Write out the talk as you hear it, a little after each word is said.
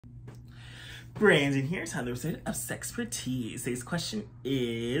Brandon here, time the episode of SexxxPerTease. Today's question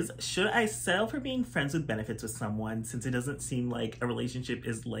is, should I settle for being friends with benefits with someone since it doesn't seem like a relationship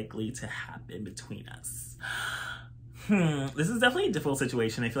is likely to happen between us? This is definitely a difficult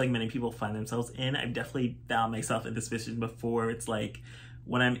situation. I feel like many people find themselves in. I've definitely found myself in this position before. It's like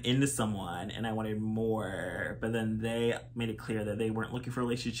when I'm into someone and I wanted more, but then they made it clear that they weren't looking for a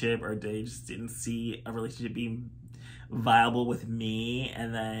relationship, or they just didn't see a relationship being viable with me,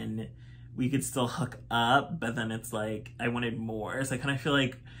 and then we could still hook up, but then it's like I wanted more. So I kind of feel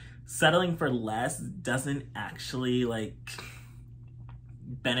like settling for less doesn't actually like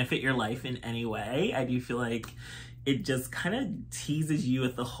benefit your life in any way. I do feel like it just kind of teases you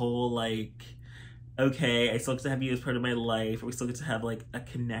with the whole like, okay, I still get to have you as part of my life, or we still get to have like a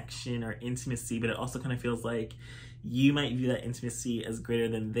connection or intimacy, but it also kind of feels like you might view that intimacy as greater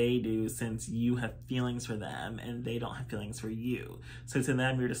than they do since you have feelings for them and they don't have feelings for you. So to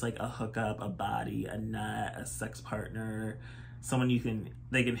them, you're just like a hookup, a body, a nut, a sex partner, someone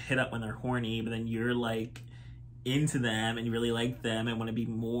they can hit up when they're horny, but then you're like into them and you really like them and want to be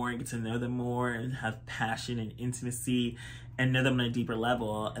more and get to know them more and have passion and intimacy and know them on a deeper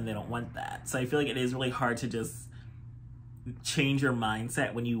level, and they don't want that. So I feel like it is really hard to just change your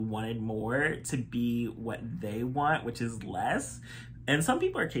mindset when you wanted more to be what they want, which is less. And some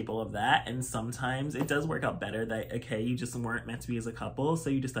people are capable of that, and sometimes it does work out better that, okay, you just weren't meant to be as a couple, so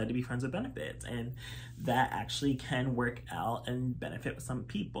you decided to be friends with benefits, and that actually can work out and benefit with some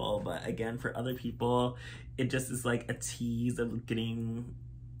people. But again, for other people, it just is like a tease of getting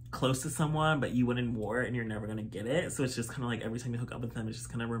close to someone, but you wanted more and you're never gonna get it. So it's just kind of like every time you hook up with them, it's just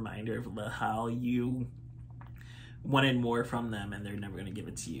kind of a reminder of how you wanted more from them and they're never going to give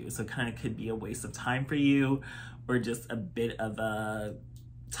it to you. So it kind of could be a waste of time for you, or just a bit of a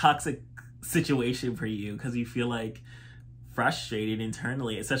toxic situation for you because you feel like frustrated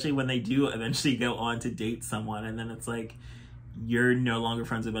internally, especially when they do eventually go on to date someone, and then it's like you're no longer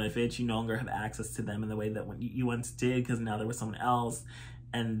friends with benefits, you no longer have access to them in the way that you once did because now they're with someone else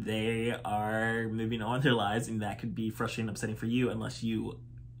and they are moving on with their lives, and that could be frustrating and upsetting for you unless you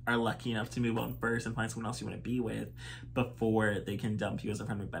are lucky enough to move on first and find someone else you want to be with before they can dump you as a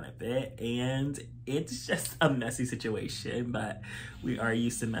friend with benefit. And it's just a messy situation, but we are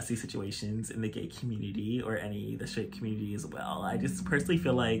used to messy situations in the gay community or the straight community as well. I just personally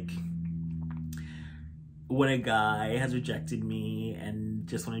feel like when a guy has rejected me and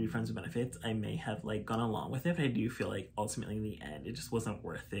just wanted to be friends with benefits, I may have like gone along with it, but I do feel like ultimately in the end it just wasn't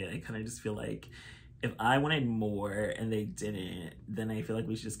worth it. I kind of just feel like if I wanted more and they didn't, then I feel like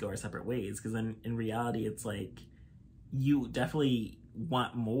we should just go our separate ways. Because then in reality, it's like you definitely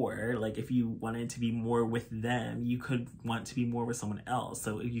want more. Like if you wanted to be more with them, you could want to be more with someone else.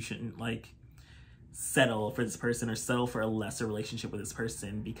 So you shouldn't like settle for this person or settle for a lesser relationship with this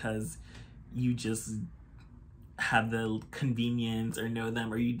person because you just have the convenience or know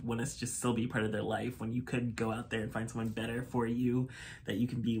them, or you want to just still be part of their life when you could go out there and find someone better for you that you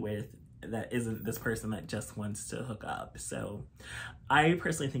can be with, that isn't this person that just wants to hook up. So I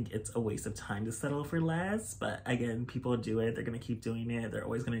personally think it's a waste of time to settle for less, but again, people do it. They're going to keep doing it. They're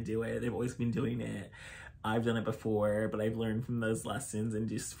always going to do it. They've always been doing it. I've done it before, but I've learned from those lessons and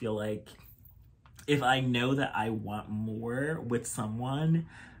just feel like if I know that I want more with someone,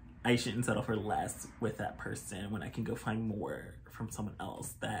 I shouldn't settle for less with that person when I can go find more from someone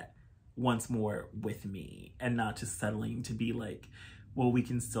else that wants more with me, and not just settling to be like, well, we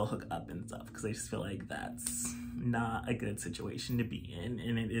can still hook up and stuff, because I just feel like that's not a good situation to be in,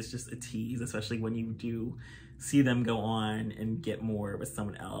 and it is just a tease, especially when you do see them go on and get more with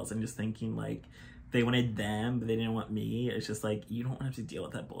someone else, and just thinking like they wanted them but they didn't want me. It's just like, you don't have to deal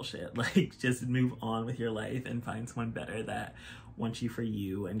with that bullshit. Like, just move on with your life and find someone better that wants you for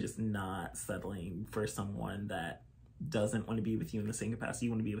you, and just not settling for someone that doesn't want to be with you in the same capacity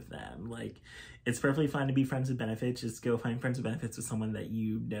you want to be with them. Like, it's perfectly fine to be friends with benefits. Just go find friends with benefits with someone that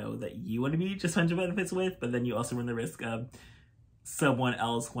you know that you want to be just friends with benefits with, but then you also run the risk of someone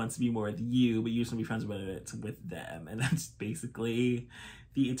else wants to be more with you, but you just want to be friends with benefits with them. And that's basically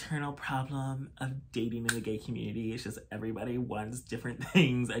the eternal problem of dating in the gay community. It's just everybody wants different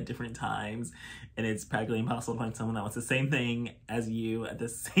things at different times, and it's practically impossible to find someone that wants the same thing as you at the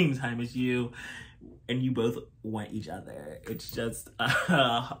same time as you, and you both want each other. It's just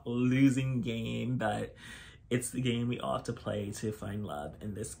a losing game, but it's the game we all have to play to find love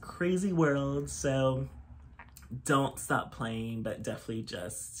in this crazy world. So don't stop playing, but definitely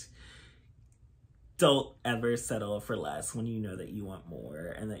just don't ever settle for less when you know that you want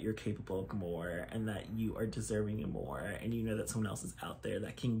more, and that you're capable of more, and that you are deserving of more, and you know that someone else is out there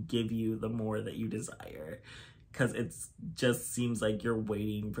that can give you the more that you desire. because it just seems like you're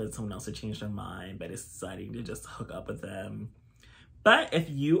waiting for someone else to change their mind by deciding to just hook up with them. But if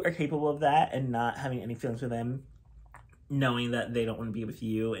you are capable of that and not having any feelings for them, knowing that they don't want to be with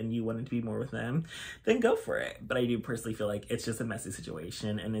you and you wanted to be more with them, then go for it. But I do personally feel like it's just a messy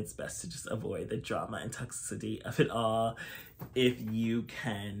situation and it's best to just avoid the drama and toxicity of it all if you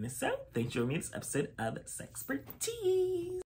can. So thanks for joining me in this episode of SexxxPerTease.